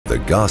the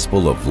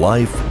gospel of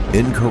life,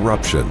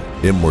 incorruption,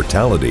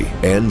 immortality,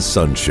 and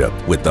sonship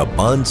with the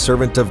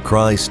bondservant of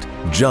Christ,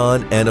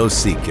 John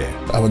Anosike.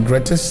 Our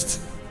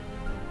greatest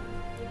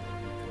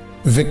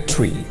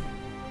victory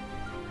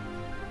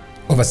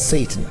over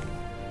Satan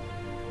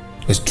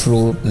is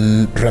through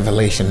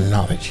revelation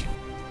knowledge.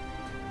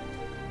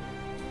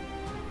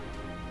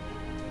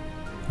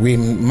 We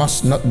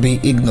must not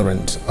be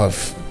ignorant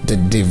of the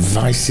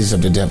devices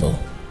of the devil.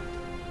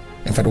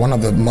 In fact, one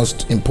of the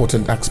most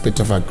important aspects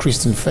of our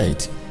Christian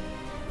faith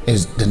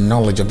is the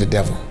knowledge of the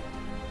devil.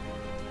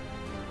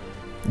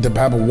 The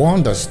Bible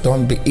warned us,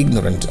 don't be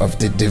ignorant of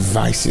the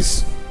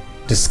devices,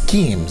 the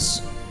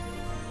schemes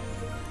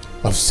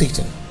of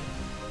Satan.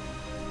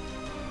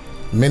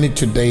 Many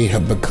today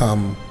have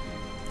become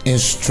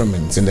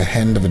instruments in the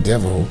hand of the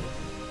devil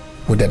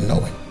without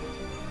knowing.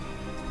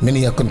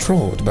 Many are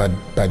controlled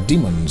by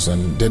demons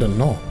and they don't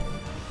know.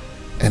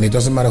 And it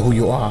doesn't matter who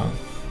you are.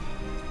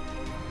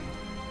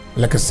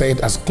 Like I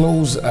said, as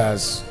close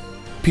as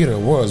Peter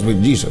was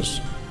with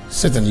Jesus,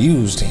 Satan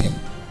used him.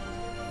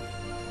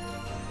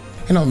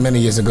 You know, many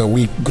years ago,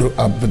 we grew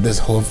up with this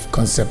whole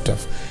concept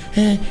of,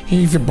 hey,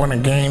 if you're born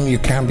again, you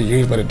can't be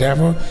used by the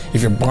devil.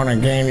 If you're born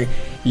again,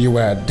 you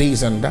are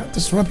this and that.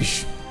 That's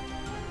rubbish.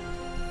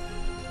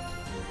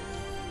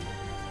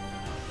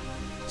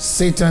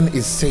 Satan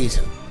is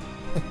Satan.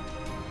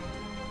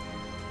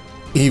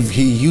 If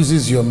he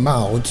uses your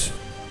mouth,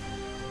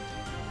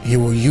 he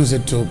will use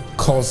it to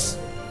cause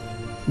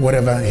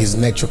whatever his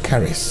nature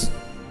carries.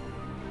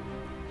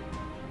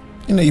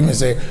 You know, you may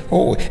say,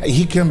 oh,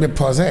 he can be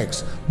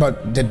possessed,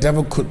 but the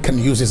devil can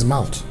use his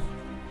mouth.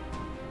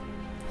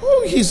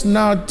 Oh, he's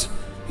not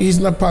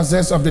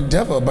possessed of the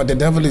devil, but the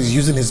devil is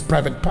using his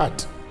private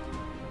part.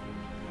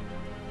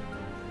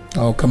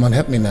 Oh, come on,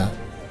 help me now.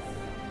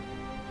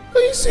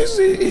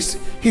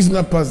 He's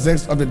not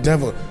possessed of the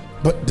devil,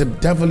 but the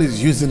devil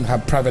is using her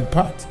private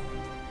part.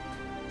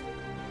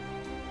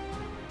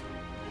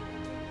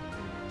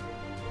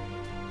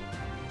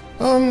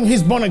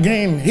 He's born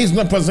again. He's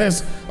not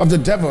possessed of the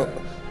devil,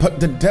 but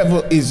the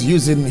devil is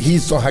using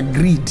his or her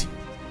greed.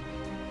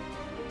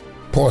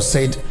 Paul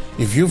said,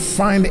 if you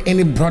find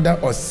any brother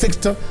or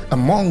sister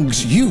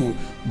amongst you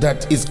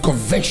that is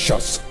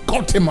covetous,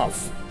 cut him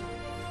off.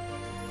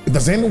 If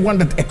there's anyone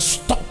that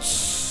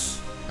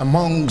extorts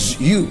amongst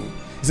you,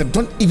 he said,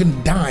 don't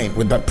even dine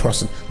with that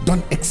person.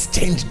 Don't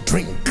exchange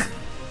drink.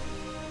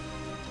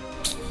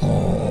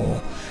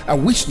 Oh, I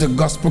wish the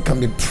gospel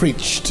can be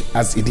preached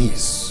as it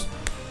is.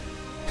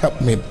 Help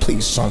me,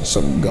 please, sons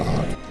of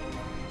God.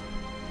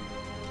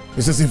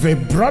 He says, if a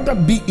brother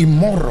be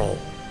immoral,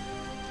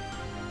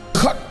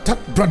 cut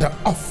that brother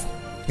off.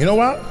 You know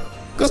what?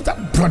 Because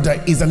that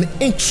brother is an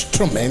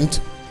instrument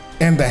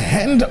in the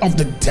hand of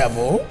the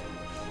devil,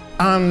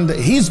 and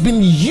he's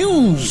been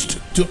used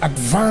to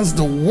advance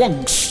the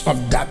works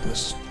of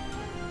darkness.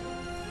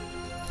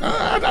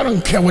 I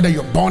don't care whether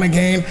you're born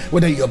again,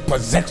 whether you're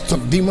possessed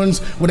of demons,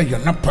 whether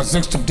you're not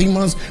possessed of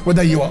demons,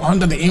 whether you are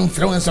under the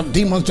influence of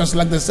demons, just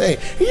like they say.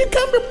 You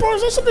can be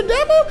possessed of the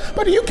devil,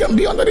 but you can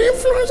be under the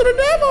influence of the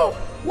devil.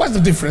 What's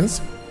the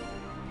difference?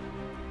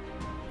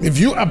 If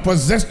you are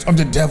possessed of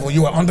the devil,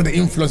 you are under the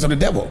influence of the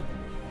devil.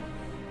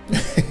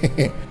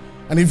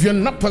 And if you're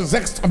not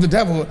possessed of the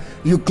devil,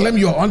 you claim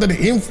you are under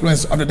the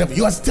influence of the devil.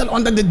 You are still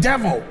under the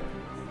devil.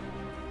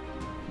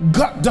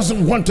 God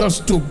doesn't want us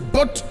to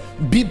both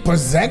be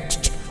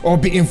possessed or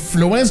be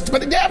influenced by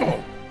the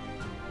devil.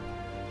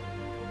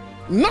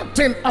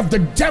 Nothing of the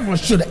devil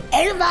should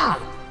ever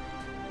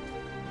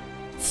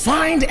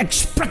find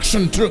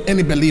expression through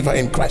any believer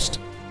in Christ.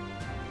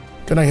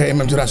 Can I hear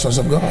amen to that, sons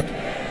of God?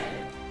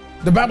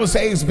 The Bible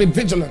says, be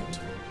vigilant,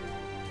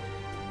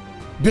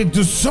 be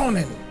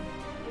discerning,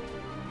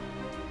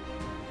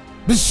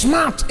 be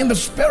smart in the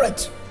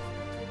spirit.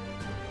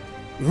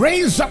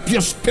 Raise up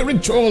your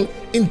spiritual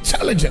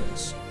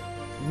intelligence,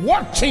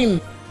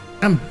 watching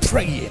and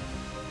praying,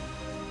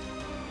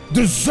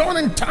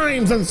 discerning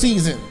times and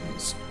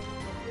seasons.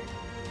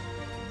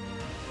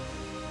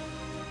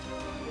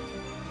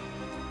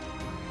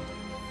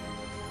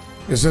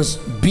 It says,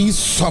 be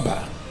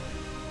sober,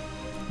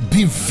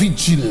 be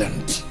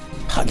vigilant.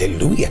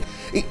 Hallelujah.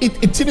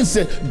 It didn't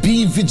say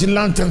be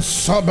vigilant and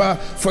sober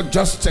for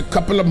just a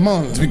couple of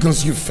months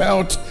because you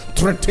felt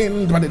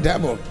threatened by the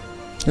devil.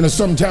 You know,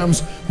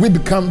 sometimes we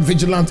become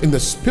vigilant in the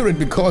spirit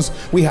because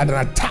we had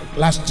an attack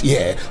last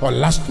year or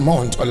last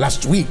month or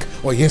last week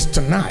or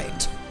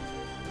yesternight.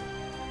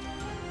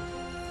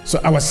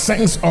 So our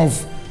sense of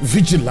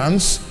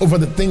vigilance over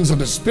the things of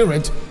the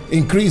spirit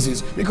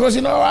increases because,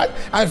 you know what,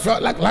 I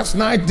felt like last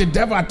night the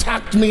devil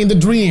attacked me in the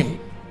dream,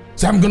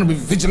 so I'm going to be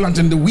vigilant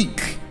in the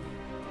week.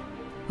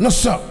 No,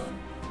 sir.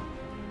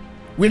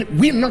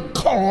 We're not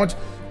called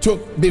to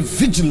be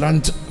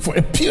vigilant for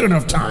a period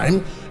of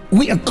time.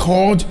 We are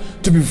called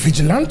to be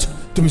vigilant,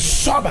 to be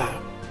sober,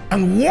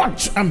 and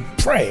watch and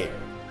pray.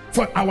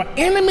 For our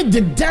enemy,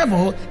 the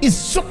devil, is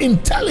so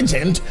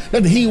intelligent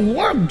that he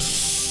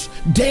works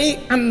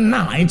day and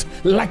night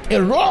like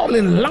a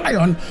roaring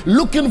lion,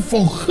 looking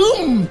for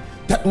whom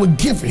that will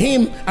give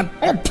him an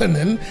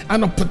opening,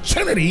 an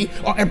opportunity,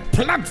 or a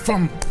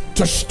platform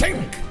to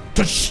stink,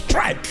 to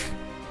strike.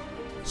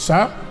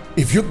 Sir,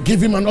 if you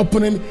give him an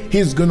opening,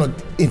 he's going to,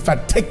 in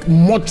fact, take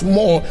much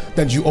more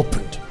than you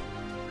opened.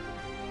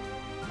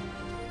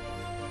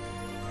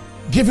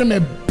 Give him a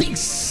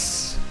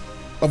piece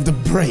of the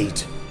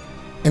braid.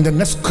 In the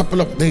next couple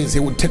of days, he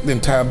will take the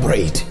entire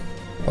braid.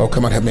 Oh,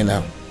 come on, help me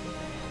now.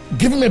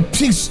 Give him a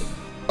piece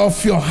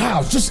of your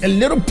house, just a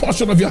little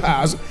portion of your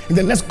house. In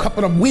the next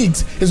couple of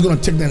weeks, he's going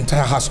to take the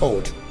entire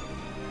household.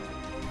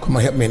 Come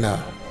on, help me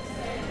now.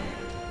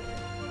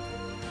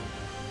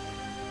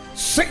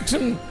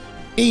 Satan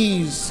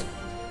is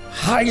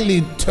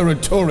highly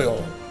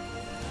territorial.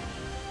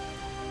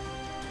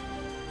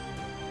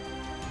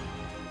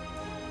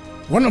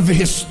 One of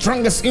his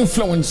strongest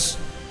influence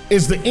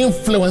is the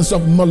influence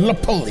of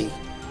monopoly.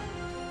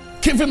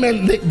 Give him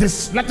the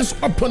slightest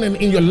opening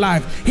in your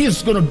life, he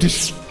is going to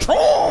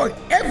destroy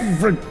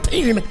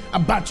everything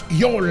about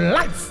your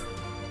life.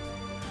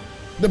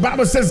 The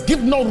Bible says,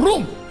 give no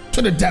room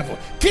to the devil.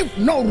 Give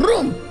no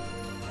room.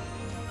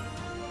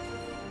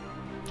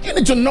 You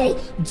need to know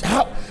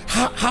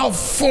how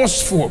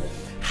forceful,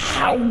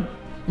 how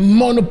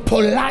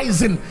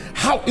monopolizing,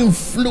 how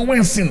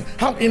influencing,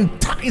 how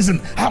enticing,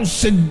 how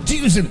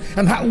seducing,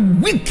 and how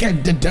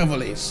wicked the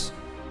devil is.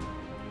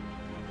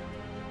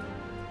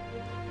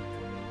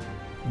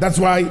 That's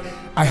why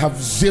I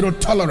have zero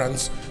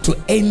tolerance to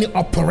any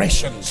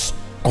operations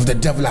of the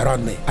devil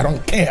around me. I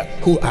don't care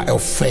who I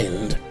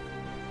offend,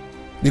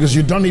 because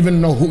you don't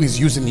even know who is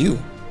using you.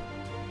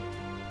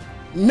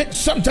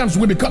 Sometimes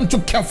we become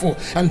too careful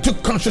and too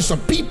conscious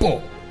of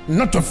people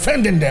not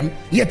offending them,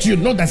 yet you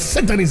know that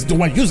Satan is the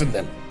one using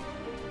them.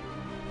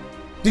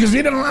 Because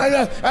you don't,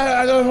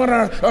 I don't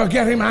want to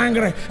get him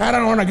angry. I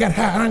don't want to get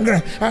her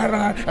angry.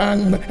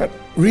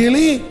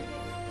 Really?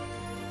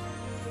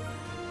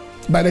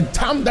 By the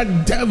time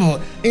that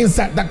devil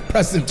inside that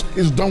person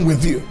is done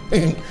with you,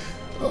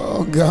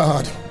 oh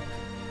God,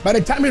 by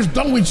the time he's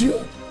done with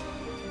you,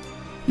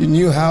 you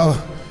knew how,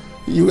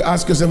 you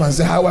ask yourself and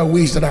say, how I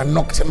wish that I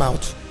knocked him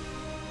out.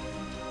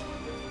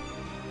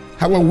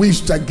 How I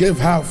wish I gave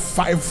her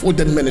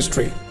 5-footed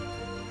ministry.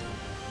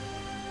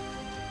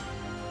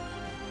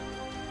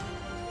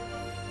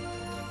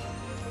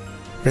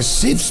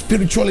 Receive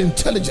spiritual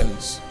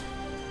intelligence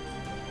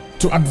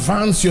to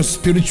advance your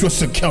spiritual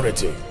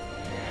security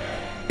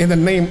in the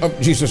name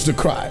of Jesus the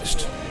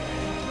Christ.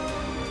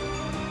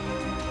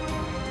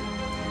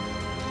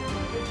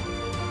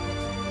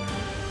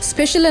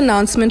 Special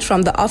announcement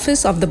from the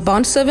Office of the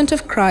Bondservant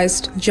of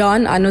Christ,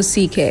 John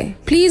Anosike.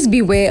 Please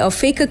beware of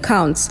fake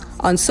accounts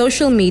on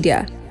social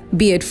media,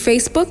 be it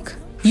Facebook,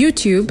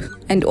 YouTube,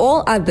 and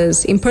all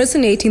others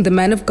impersonating the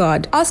man of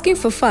God, asking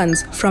for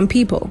funds from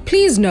people.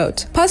 Please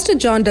note, Pastor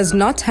John does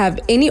not have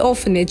any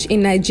orphanage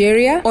in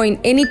Nigeria or in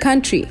any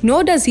country,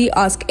 nor does he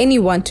ask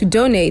anyone to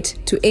donate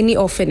to any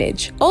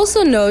orphanage.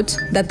 Also note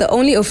that the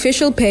only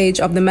official page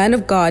of the man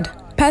of God,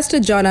 Pastor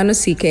John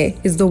Anosike,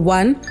 is the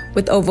one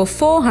with over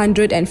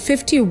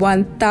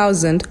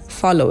 451,000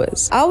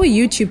 followers. Our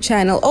YouTube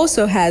channel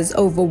also has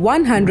over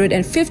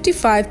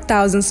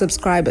 155,000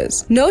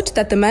 subscribers. Note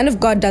that the man of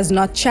God does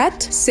not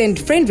chat, send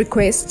friend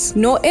requests,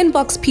 nor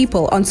inbox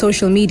people on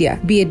social media,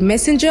 be it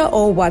Messenger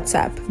or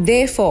WhatsApp.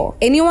 Therefore,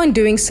 anyone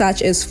doing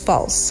such is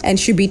false and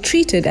should be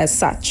treated as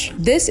such.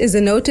 This is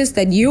a notice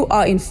that you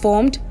are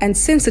informed and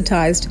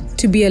sensitized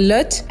to be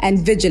alert and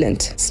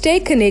vigilant. Stay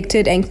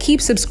connected and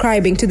keep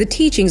subscribing to the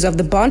teachings of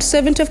the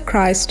Bondservant of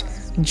Christ,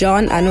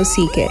 John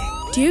Anosike.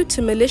 Due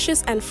to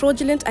malicious and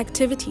fraudulent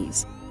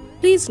activities,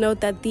 please note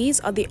that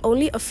these are the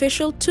only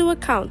official 2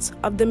 accounts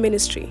of the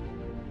ministry.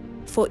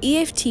 For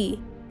EFT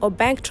or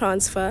bank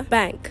transfer,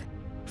 bank,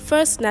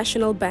 First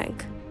National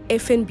Bank,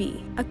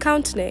 FNB,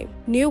 account name,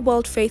 New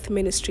World Faith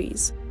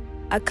Ministries,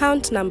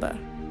 account number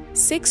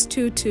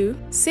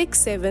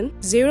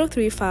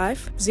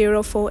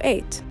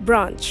 622-67035048,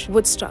 branch,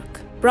 Woodstock,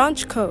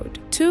 branch code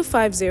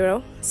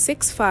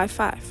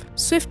 250655,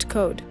 Swift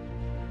code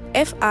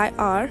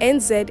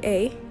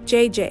FIRNZAJJ.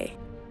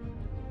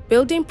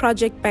 Building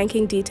project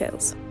banking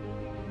details.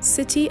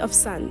 City of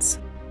Sons.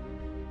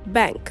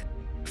 Bank,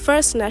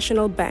 First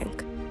National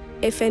Bank,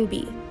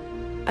 FNB.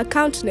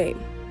 Account name,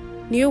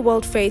 New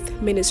World Faith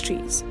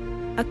Ministries.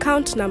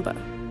 Account number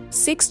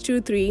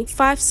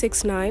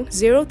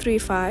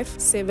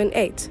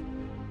 623-569-03578.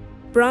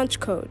 Branch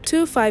code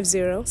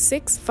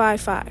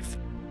 250655.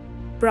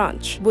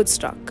 Branch,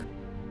 Woodstock.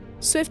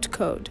 Swift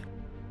code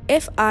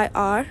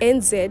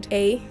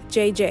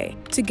FIRNZAJJ.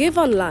 To give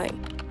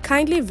online,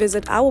 kindly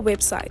visit our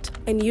website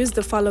and use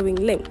the following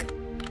link: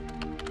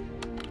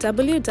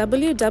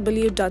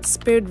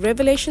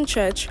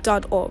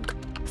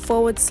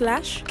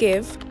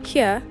 www.spiritrevelationchurch.org/give.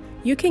 Here,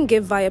 you can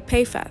give via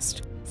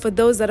PayFast for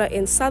those that are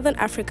in Southern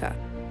Africa,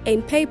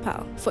 and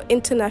PayPal for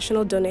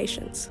international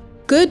donations.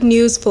 Good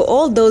news for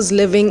all those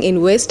living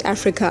in West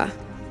Africa.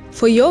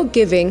 For your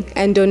giving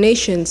and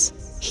donations,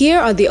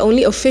 here are the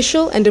only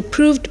official and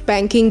approved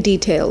banking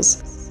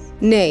details.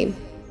 Name: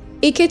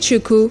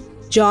 Ikechukwu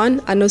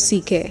John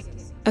Anosike.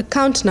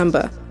 Account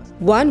number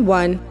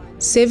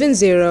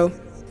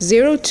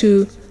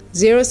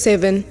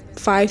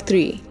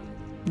 1170020753.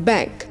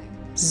 Bank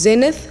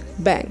Zenith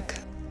Bank.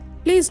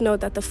 Please note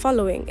that the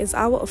following is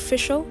our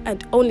official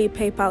and only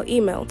PayPal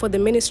email for the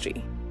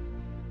ministry: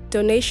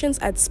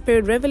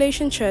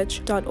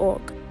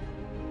 donations@spiritrevelationchurch.org.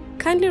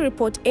 Kindly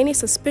report any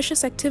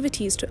suspicious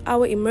activities to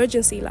our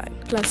emergency line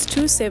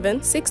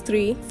 +27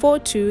 63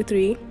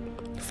 423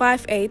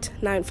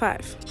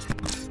 5895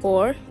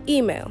 or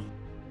email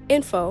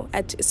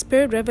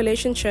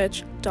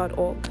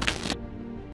info@spiritrevelationchurch.org.